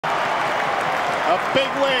A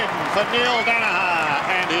big win for Neale Daniher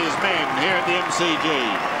and his men here at the MCG.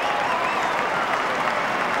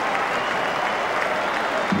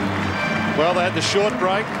 Well, they had the short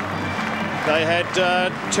break. They had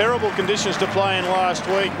terrible conditions to play in last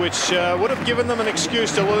week, which would have given them an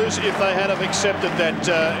excuse to lose if they had have accepted that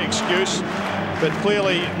excuse. But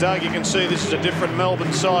clearly, Doug, you can see this is a different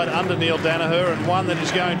Melbourne side under Neale Daniher, and one that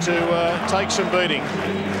is going to take some beating.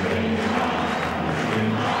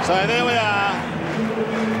 So there we are.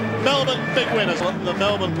 Melbourne big winners. The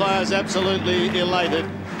Melbourne players absolutely elated.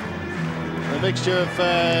 The mixture of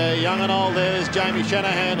young and old. There's Jamie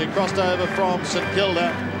Shanahan, who crossed over from St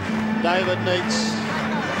Kilda. David Neitz,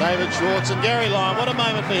 David Schwartz, and Gary Lyon. What a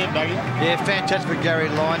moment for him, Dougie. Yeah, fantastic for Gary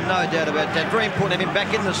Lyon, no doubt about that. Very important to have him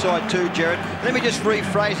back in the side too, Jared. Let me just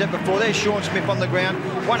rephrase that before. There's Sean Smith on the ground,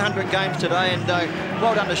 100 games today, and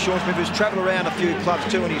well done to Sean Smith, who's travelled around a few clubs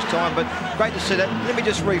too in his time, but great to see that. Let me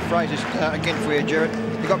just rephrase this again for you, Jared.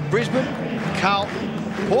 You've got Brisbane, Carlton,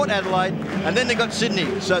 Port Adelaide, and then they got Sydney.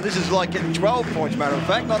 So this is like getting 12 points, matter of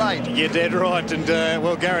fact, not 8. You're dead right. And,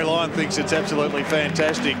 well, Gary Lyon thinks it's absolutely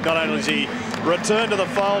fantastic. Not only has he returned to the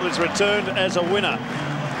fold, he's returned as a winner.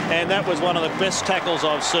 And that was one of the best tackles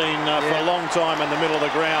I've seen for a long time in the middle of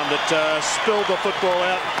the ground. That spilled the football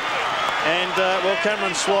out. And, well,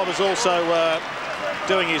 Cameron Swab is also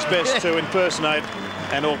doing his best to impersonate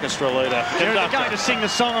an orchestra leader. They're going to sing the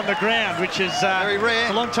song on the ground, which is very rare.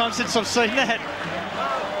 It's a long time since I've seen that.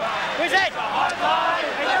 Who's that?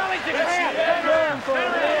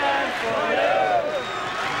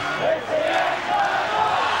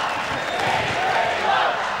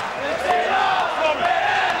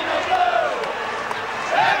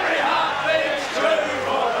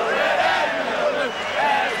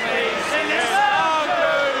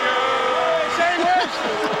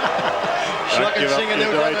 I can sing a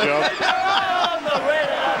great job.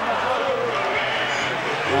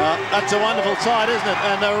 That's a wonderful sight, isn't it?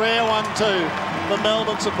 And a rare one too. The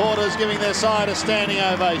Melbourne supporters giving their side a standing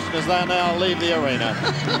ovation as they now leave the arena.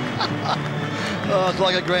 Oh, it's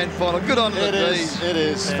like a grand final. Good on the D's. It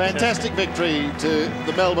is. Fantastic victory to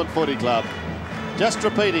the Melbourne Footy Club. Just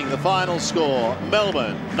repeating the final score.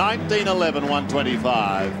 Melbourne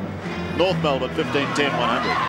 19-11-125. North Melbourne 15-10-100.